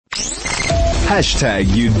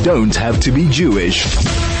You don't have to be Jewish.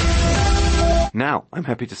 Now, I'm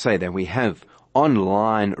happy to say that we have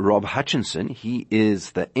online Rob Hutchinson. He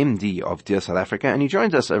is the MD of Dear South Africa, and he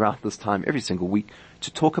joins us around this time every single week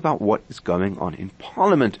to talk about what is going on in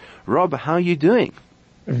Parliament. Rob, how are you doing?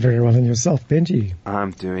 Very well, and yourself, Benji?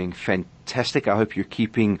 I'm doing fantastic. I hope you're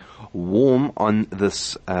keeping warm on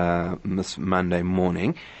this Monday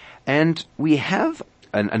morning. And we have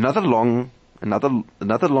another long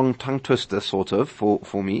tongue twister, sort of,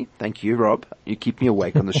 for me. Thank you, Rob. You keep me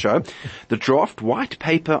awake on the show. The draft white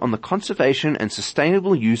paper on the conservation and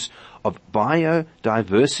sustainable use of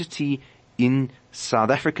biodiversity in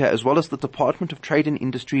South Africa, as well as the Department of Trade and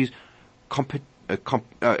Industry's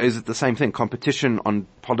is it the same thing? Competition on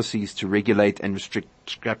policies to regulate and restrict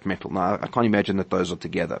scrap metal. Now, I can't imagine that those are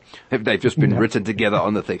together. They've just been written together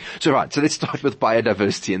on the thing. So let's start with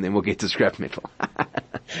biodiversity and then we'll get to scrap metal.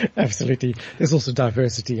 Absolutely. There's also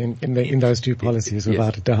diversity in those two policies,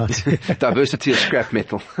 without a doubt. Diversity of scrap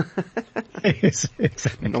metal. Yes,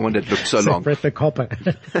 exactly. No wonder it looked so long. Separate the copper.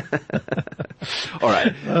 All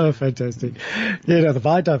right. Oh, fantastic. The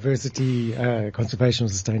biodiversity, conservation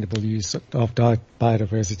and sustainable use of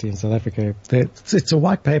biodiversity in South Africa. It's a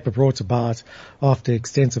white paper brought about after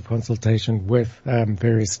extensive consultation with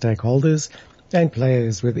various stakeholders and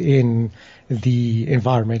players within the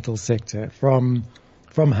environmental sector, from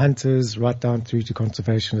hunters right down through to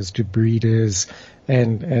conservationists to breeders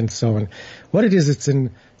and so on. What it is,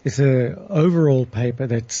 it's a overall paper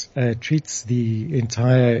that treats the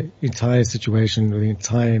entire situation, the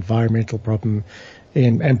entire environmental problem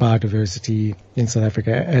and biodiversity in South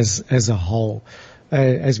Africa as a whole.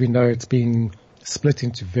 As we know, it's been split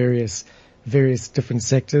into various different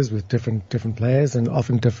sectors with different players and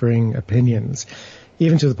often differing opinions,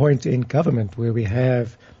 even to the point in government where we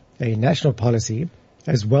have a national policy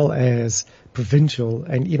as well as provincial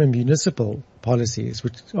and even municipal policies,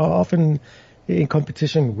 which are often in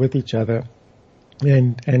competition with each other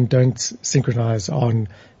and don't synchronize on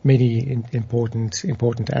many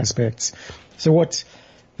important aspects. So what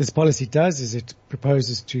this policy does is it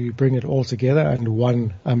proposes to bring it all together under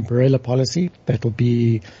one umbrella policy that will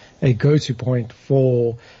be a go-to point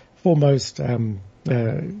for most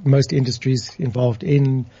industries involved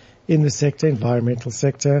in the sector, environmental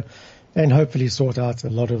sector, and hopefully sort out a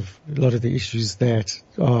lot of the issues that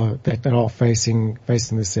are facing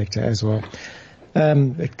the sector as well.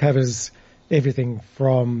 It covers everything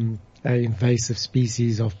from invasive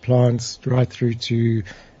species of plants right through to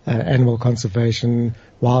animal conservation,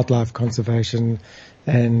 wildlife conservation,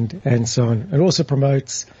 and so on. It also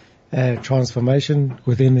promotes transformation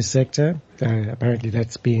within the sector. Apparently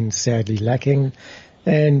that's been sadly lacking,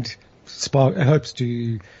 and hopes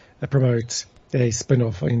to promote a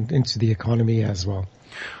spin-off into the economy as well.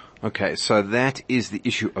 Okay, so that is the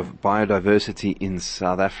issue of biodiversity in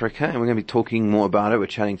South Africa, and we're going to be talking more about it. We're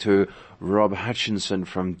chatting to Rob Hutchinson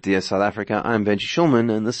from Dear South Africa. I'm Benji Shulman,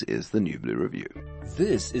 and this is the New Blue Review.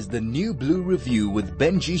 This is the New Blue Review with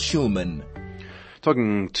Benji Shulman.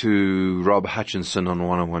 Talking to Rob Hutchinson on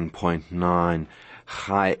 101.9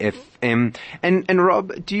 High FM. And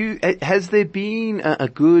Rob, has there been a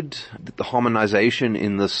good harmonization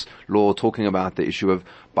in this law talking about the issue of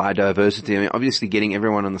biodiversity? I mean, obviously getting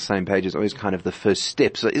everyone on the same page is always kind of the first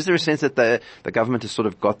step. So is there a sense that the government has sort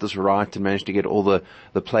of got this right and managed to get all the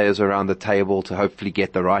players around the table to hopefully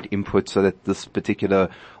get the right input so that this particular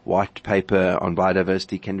white paper on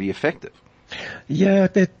biodiversity can be effective? Yeah,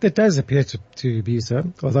 that does appear to be so,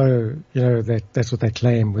 although, that's what they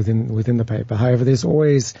claim within the paper. However, there's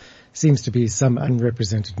always seems to be some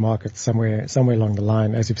unrepresented market somewhere along the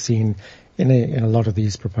line, as we've seen in a lot of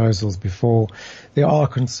these proposals before. There are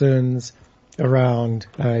concerns around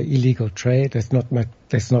illegal trade. That's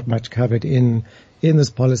not much covered in this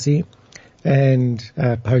policy, and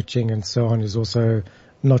poaching and so on is also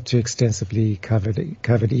not too extensively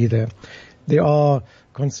covered either. There are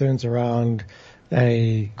concerns around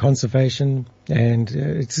conservation, and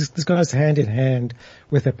this goes hand in hand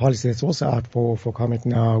with a policy that's also out for comment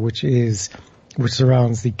now, which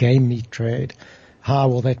surrounds the game meat trade. How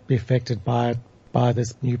will that be affected by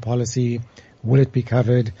this new policy? Will it be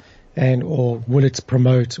covered, or will it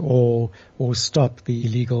promote or stop the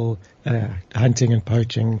illegal hunting and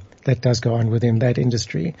poaching that does go on within that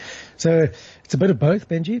industry? So it's a bit of both,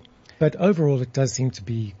 Benji. But overall, it does seem to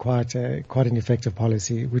be quite an effective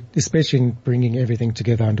policy, especially in bringing everything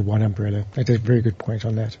together under one umbrella. That's a very good point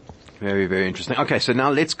on that. Very, very interesting. Okay, so now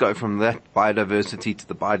let's go from that biodiversity to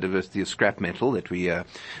the biodiversity of scrap metal that we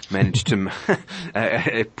managed to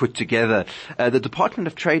put together. The Department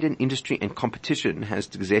of Trade and Industry and Competition has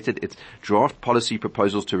gazetted its draft policy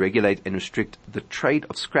proposals to regulate and restrict the trade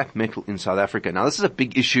of scrap metal in South Africa. Now, this is a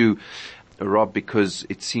big issue, Rob, because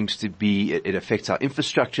it seems to be, it affects our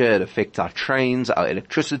infrastructure, it affects our trains, our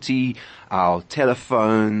electricity, our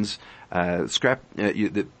telephones,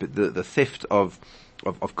 the theft of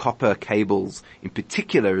copper cables in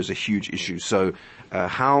particular is a huge issue. So,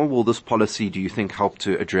 how will this policy, do you think, help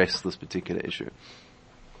to address this particular issue?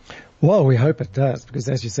 Well, we hope it does, because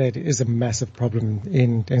as you said, it is a massive problem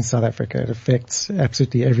in South Africa. It affects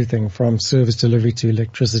absolutely everything from service delivery to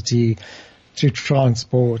electricity to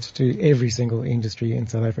transport to every single industry in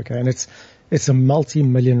South Africa. And it's a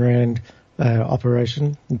multi-million rand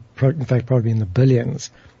operation, in fact probably in the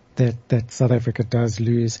billions, that South Africa does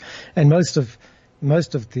lose. And most of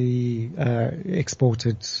the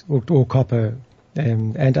exported or copper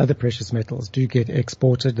and other precious metals do get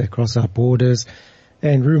exported across our borders.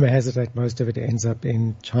 And rumor has it that most of it ends up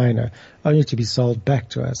in China, only to be sold back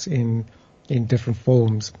to us in different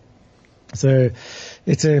forms. So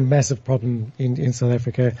it's a massive problem in South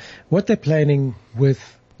Africa. What they're planning with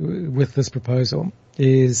this proposal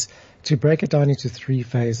is to break it down into 3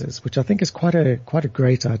 phases, which I think is quite a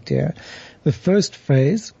great idea. The first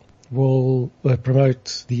phase will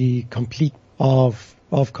promote the complete of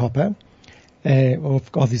copper,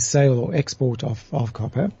 of the sale or export of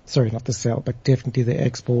copper. Sorry, not the sale, but definitely the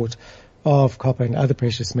export of copper and other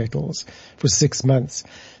precious metals for 6 months,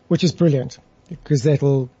 which is brilliant, because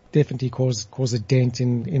that'll definitely cause a dent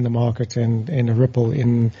in the market and a ripple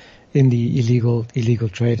in the illegal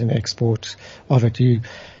trade and export of it.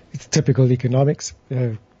 It's typical economics.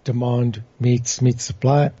 Demand meets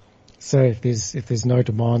supply. So if there's no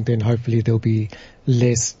demand, then hopefully there'll be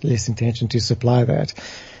less intention to supply that.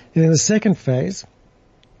 And then the second phase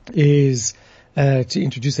is to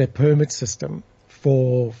introduce a permit system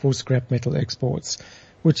for scrap metal exports,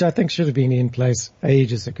 which I think should have been in place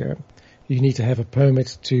ages ago. You need to have a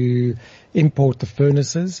permit to import the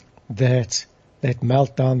furnaces that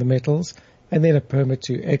melt down the metals, and then a permit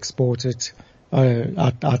to export it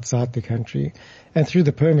outside the country. And through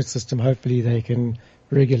the permit system, hopefully they can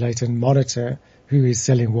regulate and monitor who is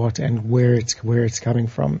selling what and where it's coming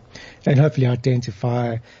from, and hopefully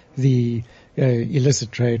identify the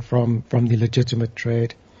illicit trade from the legitimate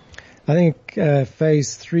trade. I think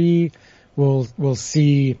phase 3 will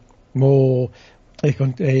see more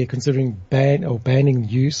considering banning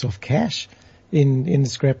use of cash in the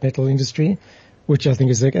scrap metal industry, which I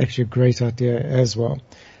think is actually a great idea as well.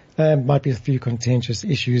 Might be a few contentious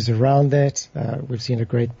issues around that. We've seen a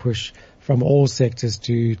great push from all sectors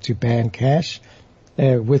to ban cash,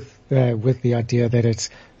 with the idea that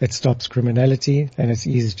it stops criminality and it's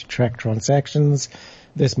easy to track transactions.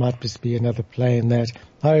 This might just be another play in that.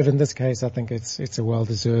 However, in this case, I think it's a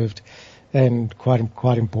well-deserved and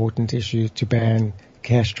quite important issue to ban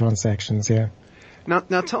cash transactions here. Now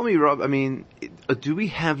tell me, Rob, I mean, do we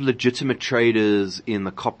have legitimate traders in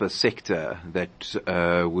the copper sector that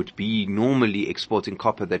would be normally exporting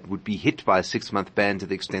copper that would be hit by a 6-month ban, to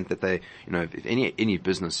the extent that they, if any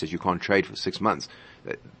business says you can't trade for 6 months,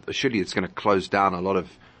 surely it's going to close down a lot of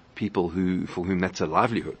people for whom that's a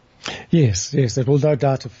livelihood? Yes, it will no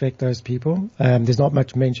doubt affect those people. There's not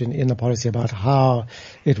much mention in the policy about how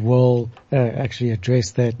it will actually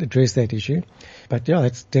address that issue, but yeah,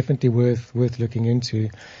 it's definitely worth looking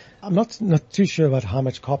into. I'm not too sure about how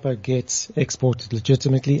much copper gets exported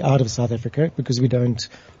legitimately out of South Africa, because we don't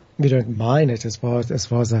mine it as far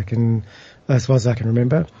as I can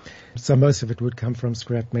remember. So most of it would come from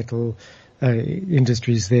scrap metal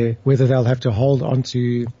industries there. Whether they'll have to hold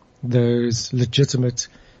onto those legitimate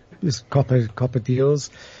copper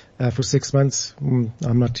deals for 6 months,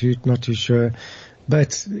 I'm not too sure.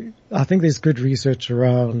 But I think there's good research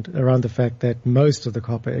around the fact that most of the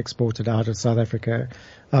copper exported out of South Africa,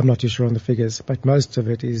 I'm not too sure on the figures, but most of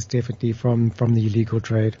it is definitely from the illegal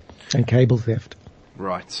trade and cable theft.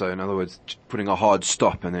 Right. So in other words, putting a hard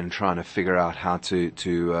stop and then trying to figure out how to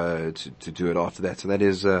do it after that. So that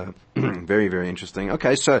is very, very interesting.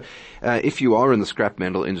 Okay. So if you are in the scrap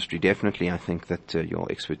metal industry, definitely I think that your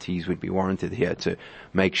expertise would be warranted here to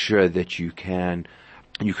make sure that you can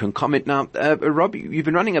comment. Now, Rob, you've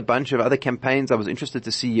been running a bunch of other campaigns. I was interested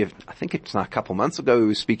to see if, I think it's a couple months ago, we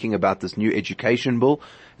were speaking about this new education bill.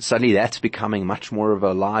 Suddenly that's becoming much more of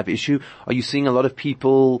a live issue. Are you seeing a lot of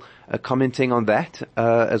people commenting on that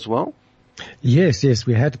as well? Yes.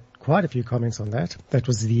 We had quite a few comments on that. That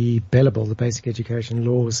was the BELA Bill, the Basic Education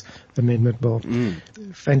Laws Amendment Bill.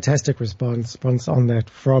 Fantastic response on that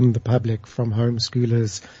from the public, from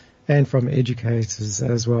homeschoolers, and from educators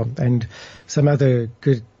as well, and some other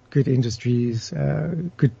good industries,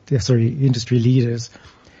 industry leaders.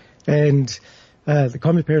 And the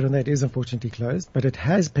comment period on that is unfortunately closed, but it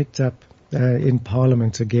has picked up in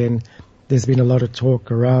Parliament again. There's been a lot of talk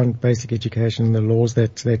around basic education and the laws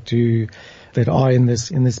that are in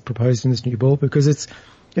this proposed in this new bill, because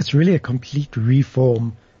it's really a complete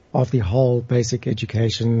reform of the whole basic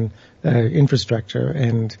education infrastructure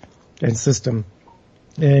and system.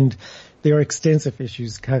 And there are extensive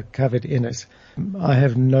issues covered in it. I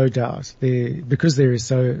have no doubt because there is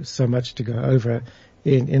so much to go over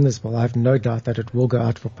in this bill, I have no doubt that it will go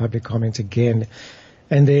out for public comment again.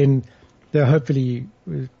 And then they're hopefully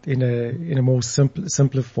in a more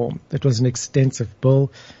simpler form. It was an extensive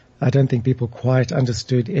bill. I don't think people quite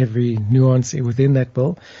understood every nuance within that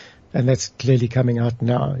bill. And that's clearly coming out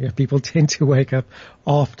now. People tend to wake up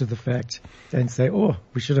after the fact and say, oh,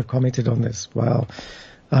 we should have commented on this. Well,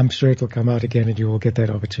 I'm sure it will come out again and you will get that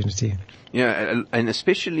opportunity. Yeah, and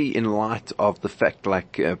especially in light of the fact,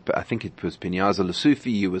 like, I think it was Penyaza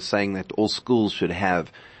Lesufi, you were saying that all schools should have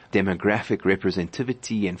demographic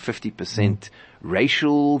representativity and 50%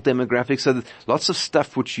 racial demographics. So lots of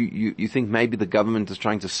stuff which you think maybe the government is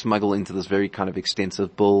trying to smuggle into this very kind of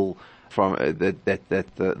extensive bill from that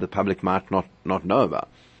the public might not know about.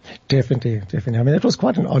 Definitely. I mean, it was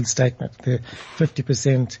quite an odd statement. The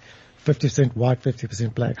 50% white,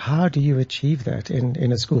 50% black. How do you achieve that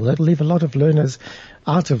in a school? That'll leave a lot of learners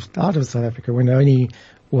out of South Africa when only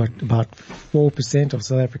about 4% of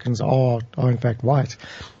South Africans are in fact white.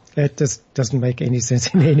 That just doesn't make any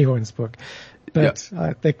sense in anyone's book. But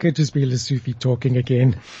that could just be Lesufi talking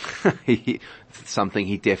again. Something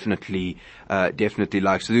he definitely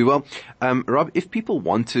likes to do. Well, Rob, if people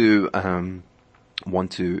want to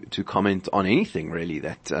comment on anything really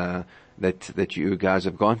that you guys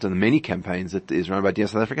have got on the many campaigns that is run by Dear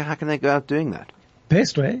South Africa, how can they go out doing that?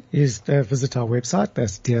 Best way is to visit our website.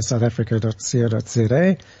 That's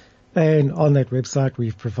dearsouthafrica.co.za. And on that website,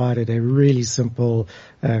 we've provided a really simple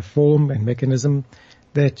form and mechanism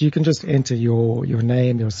that you can just enter your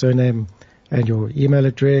name, your surname, and your email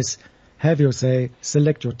address, have your say,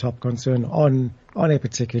 select your top concern on a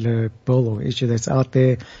particular bill or issue that's out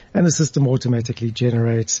there, and the system automatically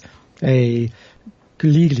generates a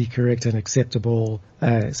legally correct and acceptable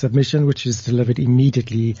submission, which is delivered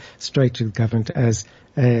immediately straight to the government as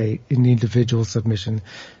an individual submission.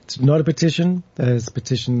 It's not a petition, as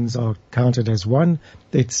petitions are counted as one.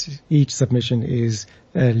 Each submission is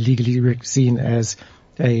legally seen as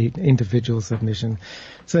an individual submission.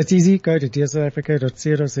 So it's easy. Go to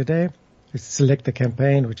dearsouthafrica.co.za, select the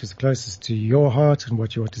campaign which is closest to your heart and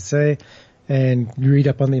what you want to say, and read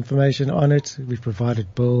up on the information on it. We've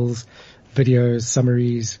provided bills, videos,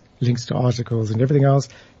 summaries, links to articles and everything else.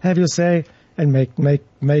 Have your say and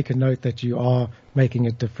make a note that you are making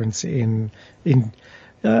a difference in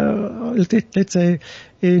let's say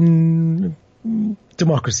in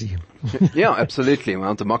democracy. Yeah, absolutely.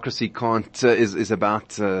 Well, democracy is about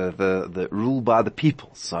the rule by the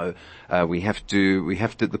people. So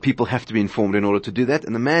the people have to be informed in order to do that.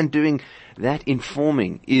 And the man doing that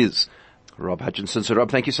informing is Rob Hutchinson. So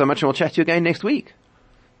Rob, thank you so much, and we'll chat to you again next week.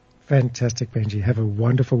 Fantastic, Benji. Have a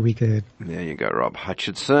wonderful week ahead. There you go, Rob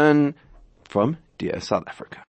Hutchinson from Dear South Africa.